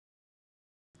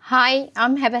Hi,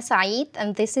 I'm Heba Saeed,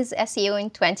 and this is SEO in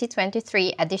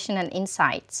 2023 Additional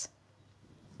Insights.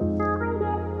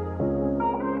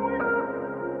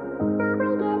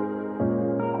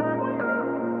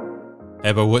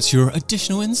 Heba, what's your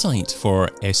additional insight for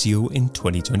SEO in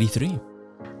 2023?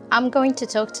 I'm going to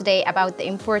talk today about the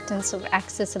importance of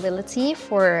accessibility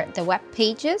for the web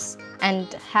pages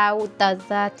and how does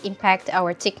that impact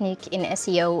our technique in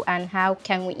SEO and how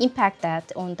can we impact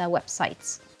that on the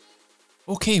websites.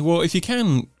 Okay, well, if you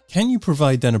can you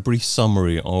provide then a brief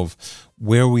summary of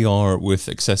where we are with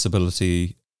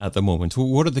accessibility at the moment?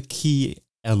 What are the key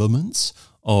elements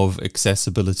of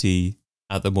accessibility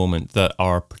at the moment that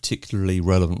are particularly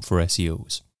relevant for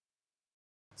SEOs?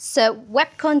 So web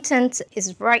content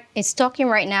is talking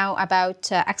right now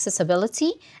about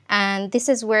accessibility, and this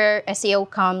is where SEO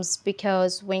comes,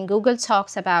 because when Google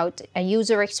talks about a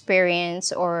user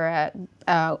experience or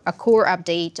a core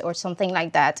update or something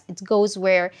like that, it goes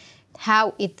where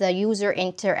how is the user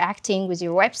interacting with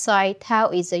your website, how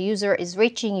is the user is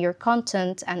reaching your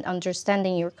content and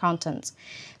understanding your content.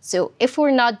 So if we're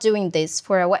not doing this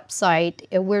for a website,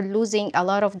 we're losing a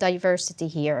lot of diversity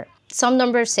here. Some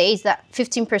numbers say that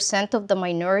 15% of the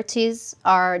minorities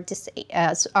are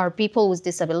people with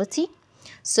disability.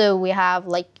 So we have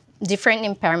like different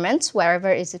impairments, wherever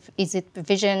is it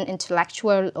vision,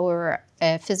 intellectual, or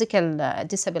physical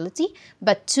disability.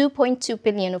 But 2.2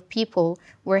 billion of people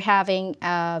were having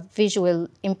a visual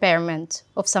impairment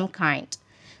of some kind.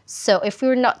 So if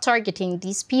we're not targeting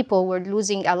these people, we're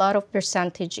losing a lot of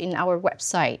percentage in our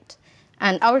website.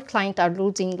 And our clients are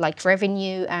losing like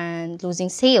revenue and losing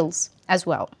sales as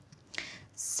well.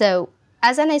 So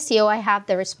as an SEO, I have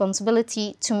the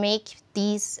responsibility to make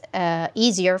these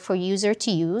easier for user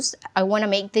to use. I want to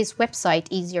make this website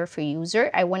easier for user.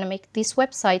 I want to make this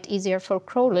website easier for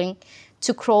crawling,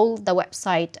 to crawl the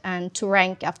website and to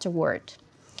rank afterward.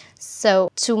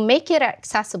 So to make it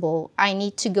accessible, I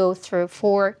need to go through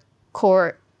 4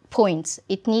 core points.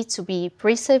 It needs to be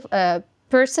perceivable,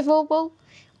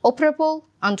 operable,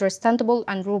 understandable,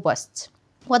 and robust.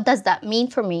 What does that mean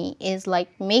for me is like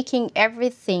making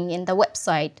everything in the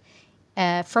website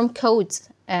from codes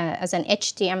as an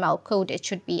HTML code. It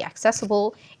should be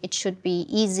accessible, it should be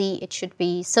easy, it should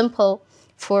be simple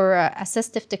for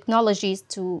assistive technologies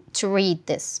to read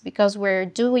this, because we're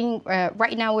doing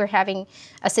right now we're having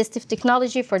assistive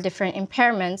technology for different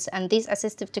impairments, and these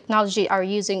assistive technology are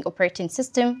using operating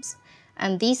systems,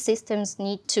 and these systems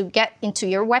need to get into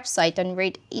your website and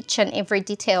read each and every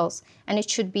details, and it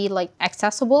should be like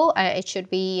accessible, it should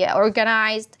be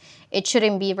organized, it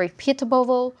shouldn't be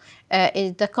repeatable.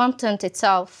 The content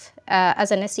itself,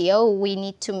 as an SEO, we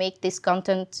need to make this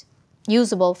content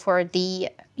usable for the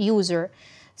user.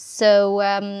 So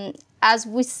as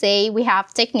we say, we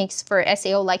have techniques for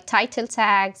SEO like title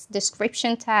tags,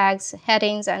 description tags,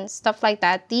 headings, and stuff like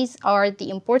that. These are the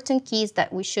important keys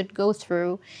that we should go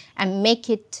through and make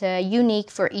it unique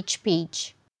for each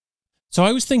page. So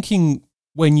I was thinking,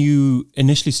 when you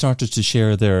initially started to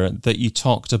share there, that you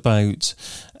talked about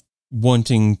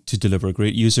wanting to deliver a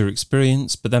great user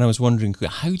experience, but then I was wondering,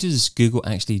 how does Google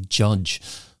actually judge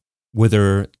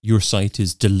whether your site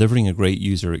is delivering a great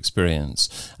user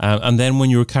experience? And then when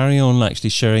you were carrying on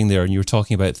actually sharing there, and you were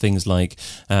talking about things like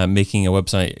making a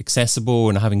website accessible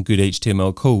and having good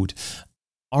HTML code,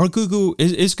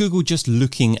 is Google just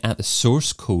looking at the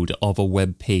source code of a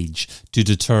web page to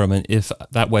determine if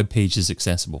that web page is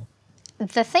accessible?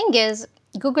 The thing is,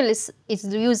 Google is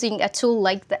using a tool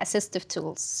like the assistive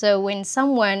tools. So when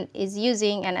someone is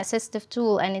using an assistive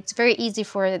tool and it's very easy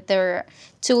for their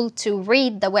tool to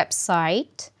read the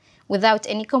website without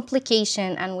any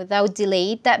complication and without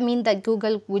delay, that means that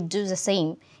Google would do the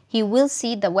same. He will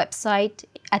see the website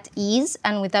at ease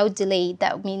and without delay.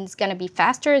 That means it's going to be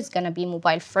faster, it's going to be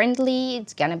mobile friendly,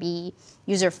 it's going to be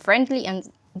user friendly,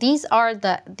 and these are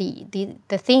the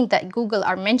thing that Google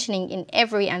are mentioning in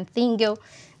every and single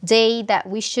day, that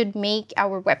we should make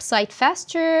our website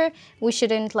faster, we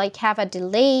shouldn't like have a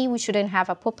delay, we shouldn't have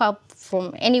a pop-up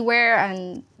from anywhere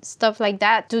and stuff like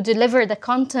that, to deliver the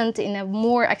content in a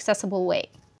more accessible way.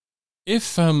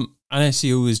 If an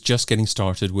SEO is just getting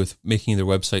started with making their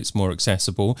websites more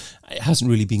accessible, it hasn't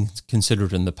really been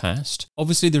considered in the past.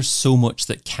 Obviously, there's so much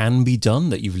that can be done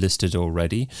that you've listed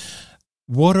already.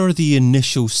 What are the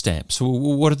initial steps?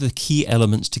 What are the key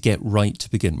elements to get right to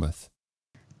begin with?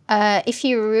 If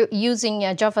you're using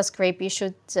JavaScript, you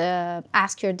should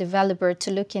ask your developer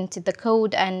to look into the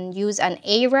code and use an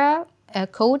ERA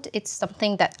code. It's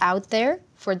something that's out there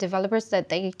for developers that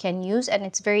they can use, and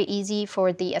it's very easy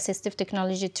for the assistive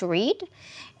technology to read.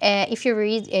 If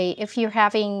you're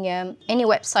having any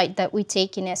website that we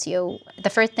take in SEO, the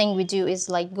first thing we do is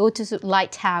like go to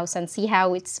Lighthouse and see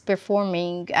how it's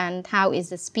performing and how is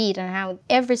the speed and how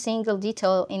every single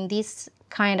detail in this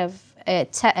kind of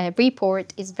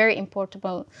report is very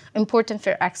important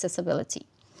for accessibility.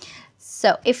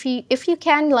 So if you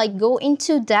can like go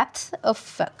into depth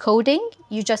of coding,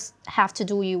 you just have to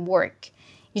do your work.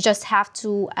 You just have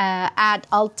to add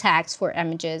alt tags for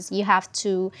images. You have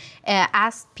to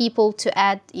ask people to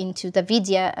add into the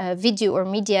video or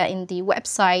media in the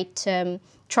website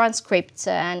transcripts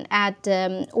and add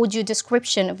audio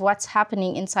description of what's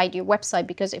happening inside your website.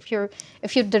 Because if you're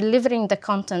delivering the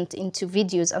content into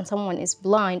videos and someone is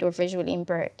blind or visually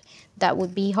impaired, that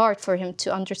would be hard for him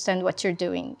to understand what you're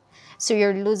doing. So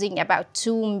you're losing about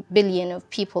 2 billion of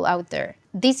people out there.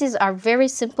 This is a very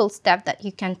simple step that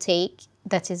you can take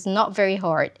that is not very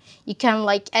hard. You can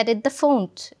like edit the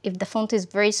font. If the font is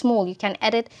very small, you can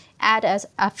add as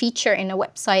a feature in a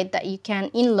website that you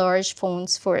can enlarge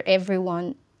fonts for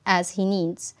everyone as he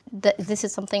needs. This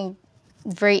is something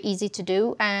very easy to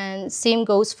do, and same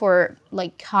goes for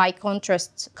like high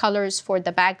contrast colors for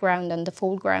the background and the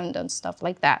foreground and stuff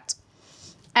like that.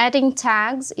 Adding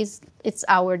tags it's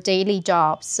our daily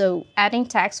job. So adding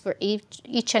tags for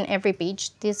each and every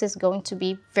page, this is going to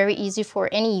be very easy for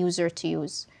any user to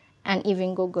use, and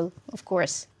even Google, of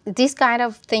course. This kind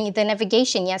of thing, the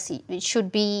navigation, yes, it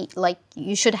should be like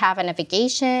you should have a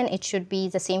navigation. It should be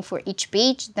the same for each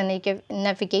page. The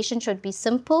navigation should be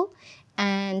simple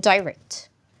and direct.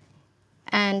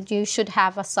 And you should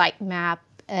have a sitemap,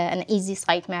 an easy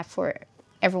sitemap for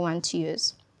everyone to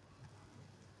use.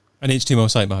 An HTML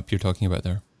sitemap you're talking about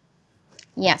there?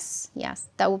 Yes,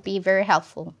 that would be very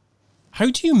helpful. How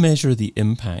do you measure the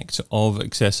impact of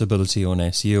accessibility on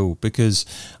SEO? Because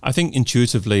I think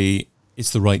intuitively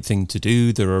it's the right thing to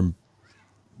do. There are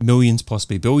millions,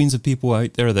 possibly billions of people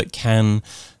out there that can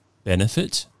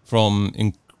benefit from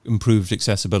improved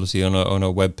accessibility on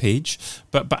a web page.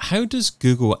 But how does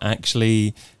Google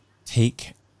actually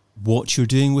take what you're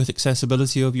doing with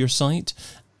accessibility of your site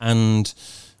and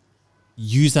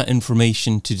use that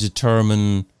information to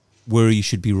determine where you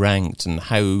should be ranked and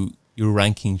how your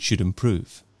ranking should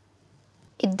improve?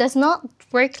 It does not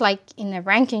work like in a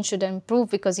ranking should improve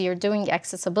because you're doing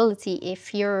accessibility.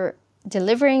 If you're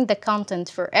delivering the content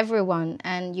for everyone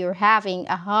and you're having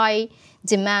a high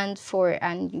demand for,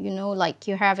 and like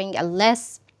you're having a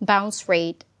less bounce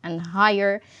rate and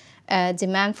higher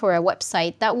demand for a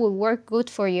website, that will work good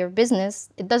for your business.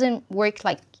 It doesn't work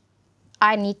like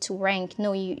I need to rank.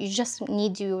 No, you just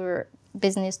need your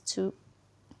business to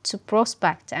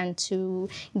prospect and to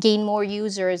gain more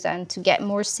users and to get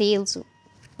more sales,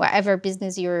 whatever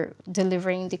business you're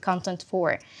delivering the content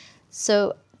for.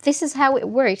 So this is how it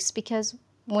works, because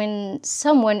when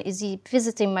someone is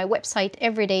visiting my website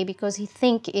every day because he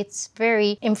think it's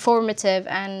very informative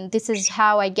and this is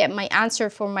how I get my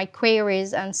answer for my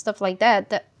queries and stuff like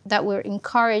that will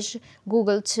encourage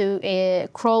Google to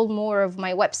crawl more of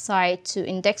my website, to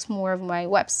index more of my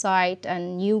website,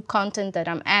 and new content that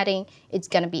I'm adding, it's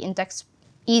going to be indexed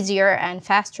easier and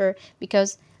faster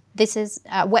because this is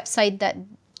a website that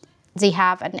they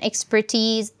have an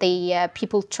expertise,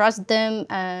 people trust them,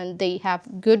 and they have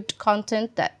good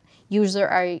content that users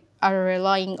are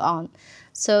relying on.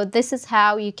 So this is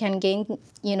how you can gain,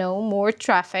 more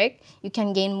traffic, you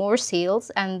can gain more sales,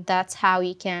 and that's how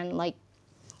you can, like,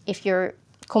 if you're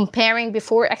comparing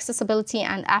before accessibility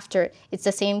and after, it's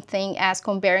the same thing as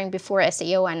comparing before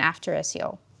SEO and after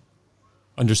SEO.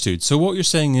 Understood. So what you're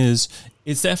saying is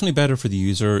it's definitely better for the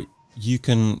user. You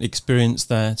can experience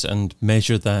that and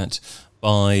measure that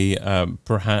by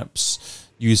perhaps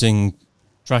using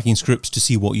tracking scripts to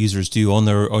see what users do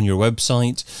on your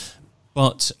website.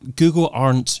 But Google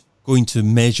aren't going to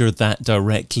measure that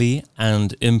directly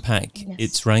and impact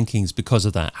its rankings because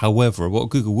of that. However, what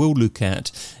Google will look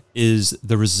at is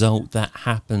the result that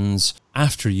happens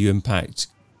after you impact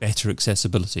better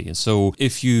accessibility. And so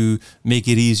if you make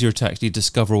it easier to actually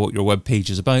discover what your web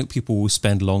page is about, people will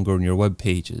spend longer on your web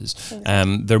pages.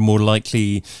 Exactly. They're more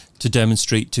likely to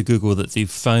demonstrate to Google that they've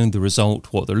found the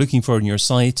result, what they're looking for in your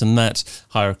site, and that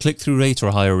higher click-through rate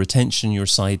or higher retention in your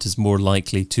site is more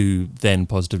likely to then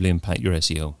positively impact your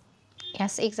SEO.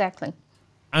 Yes, exactly.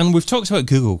 And we've talked about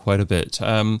Google quite a bit.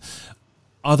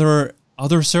 Are there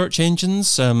other search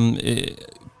engines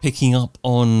picking up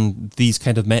on these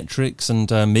kind of metrics and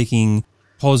making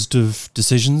positive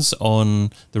decisions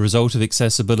on the result of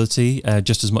accessibility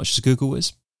just as much as Google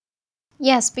is?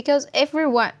 Yes, because every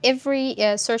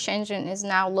search engine is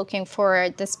now looking for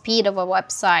the speed of a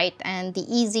website and the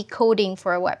easy coding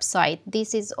for a website.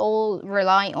 This is all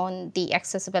rely on the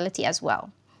accessibility as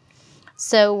well.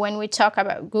 So when we talk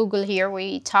about Google here,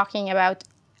 we're talking about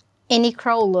any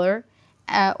crawler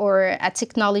or a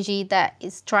technology that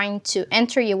is trying to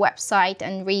enter your website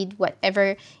and read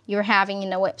whatever you're having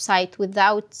in a website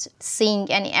without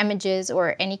seeing any images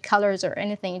or any colors or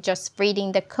anything, just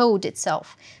reading the code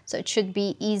itself. So it should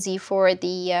be easy for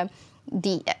the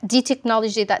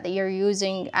technology that you're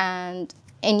using and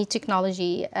any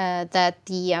technology that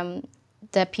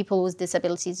the people with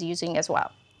disabilities using as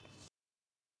well.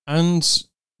 And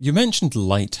you mentioned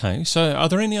Lighthouse. Are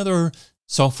there any other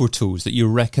software tools that you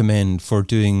recommend for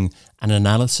doing an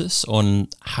analysis on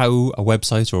how a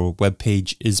website or web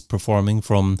page is performing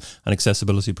from an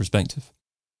accessibility perspective?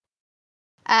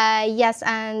 Yes,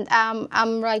 and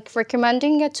I'm like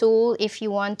recommending a tool if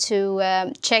you want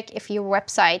to check if your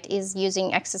website is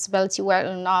using accessibility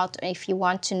well or not, if you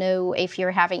want to know if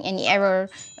you're having any error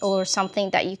or something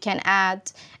that you can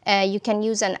add. You can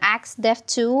use an AxDev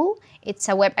tool. It's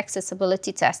a web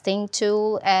accessibility testing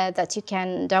tool that you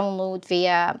can download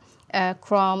via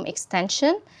Chrome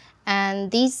extension. And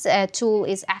this tool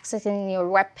is accessing your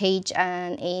web page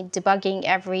and debugging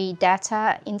every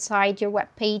data inside your web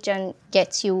page and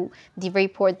gets you the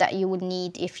report that you would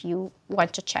need if you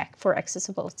want to check for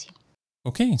accessibility.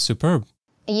 Okay, superb.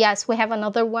 Yes, we have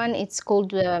another one. It's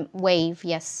called Wave.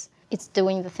 Yes, it's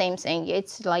doing the same thing.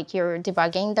 It's like you're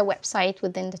debugging the website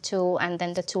within the tool, and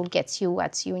then the tool gets you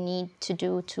what you need to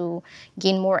do to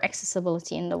gain more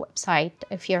accessibility in the website.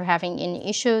 If you're having any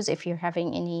issues, if you're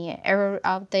having any error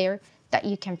out there that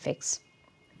you can fix.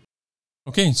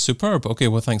 Okay, superb. Okay,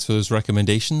 well, thanks for those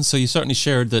recommendations. So you certainly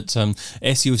shared that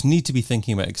SEOs need to be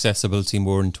thinking about accessibility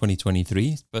more in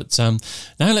 2023. But now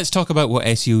let's talk about what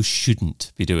SEOs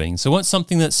shouldn't be doing. So what's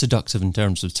something that's seductive in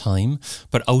terms of time,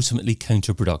 but ultimately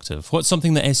counterproductive? What's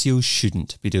something that SEOs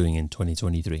shouldn't be doing in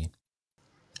 2023?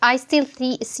 I still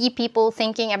see people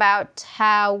thinking about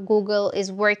how Google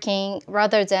is working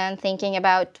rather than thinking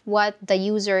about what the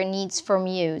user needs from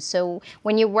you. So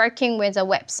when you're working with a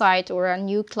website or a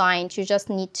new client, you just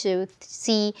need to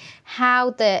see how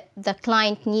the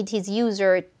client needs his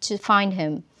user to find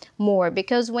him more.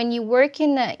 Because when you work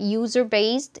in a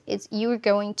user-based, you're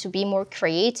going to be more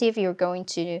creative. You're going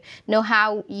to know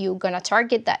how you're going to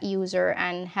target that user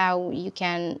and how you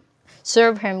can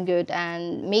serve him good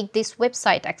and make this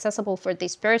website accessible for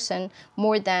this person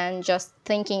more than just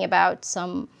thinking about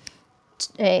some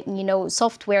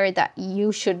software that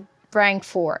you should rank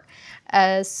for.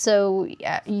 So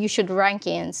you should rank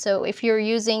in. So if you're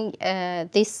using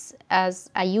this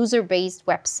as a user-based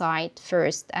website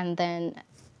first and then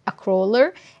a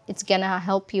crawler, it's gonna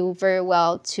help you very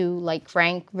well to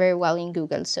rank very well in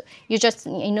Google. So you just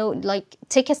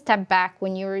take a step back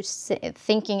when you're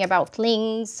thinking about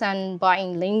links and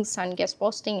buying links and guest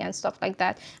posting and stuff like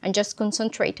that, and just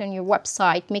concentrate on your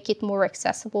website, make it more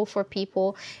accessible for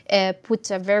people, put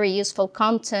a very useful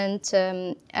content,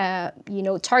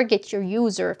 target your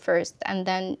user first, and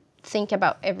then think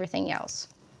about everything else.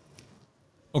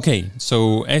 Okay,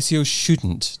 so SEOs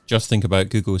shouldn't just think about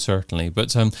Google, certainly,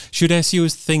 but should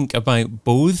SEOs think about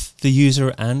both the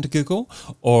user and Google,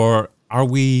 or are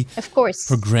we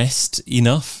progressed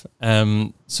enough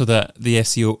so that the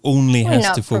SEO only has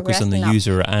to focus on the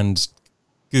user and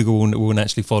Google won't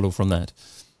actually follow from that?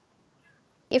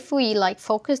 If we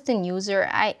focused on user,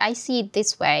 I see it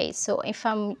this way. So if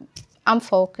I'm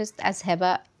focused as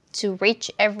Heba to reach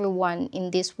everyone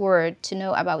in this world to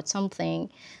know about something,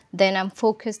 then I'm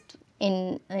focused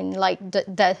in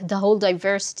the whole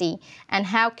diversity, and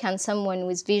how can someone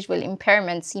with visual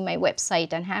impairment see my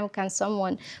website, and how can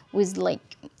someone with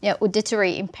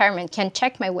auditory impairment can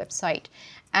check my website,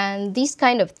 and these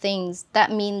kind of things that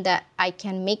mean that I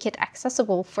can make it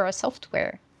accessible for a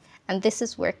software. And this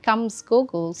is where comes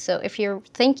Google. So if you're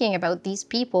thinking about these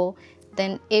people,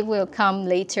 then it will come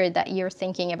later that you're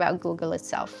thinking about Google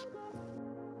itself.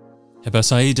 Heba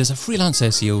Said is a freelance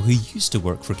SEO who used to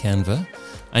work for Canva,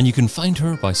 and you can find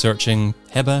her by searching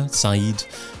Heba Said,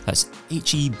 that's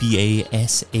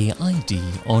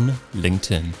Hebasaid on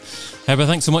LinkedIn. Heba,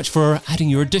 thanks so much for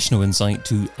adding your additional insight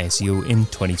to SEO in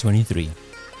 2023.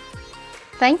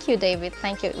 Thank you, David.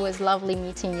 Thank you. It was lovely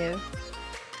meeting you.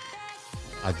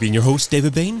 I've been your host,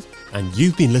 David Bain, and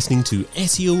you've been listening to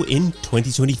SEO in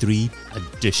 2023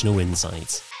 Additional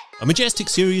Insights, a majestic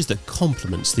series that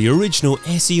complements the original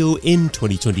SEO in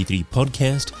 2023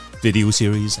 podcast, video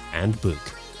series, and book.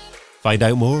 Find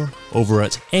out more over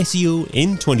at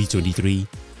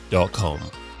SEOin2023.com.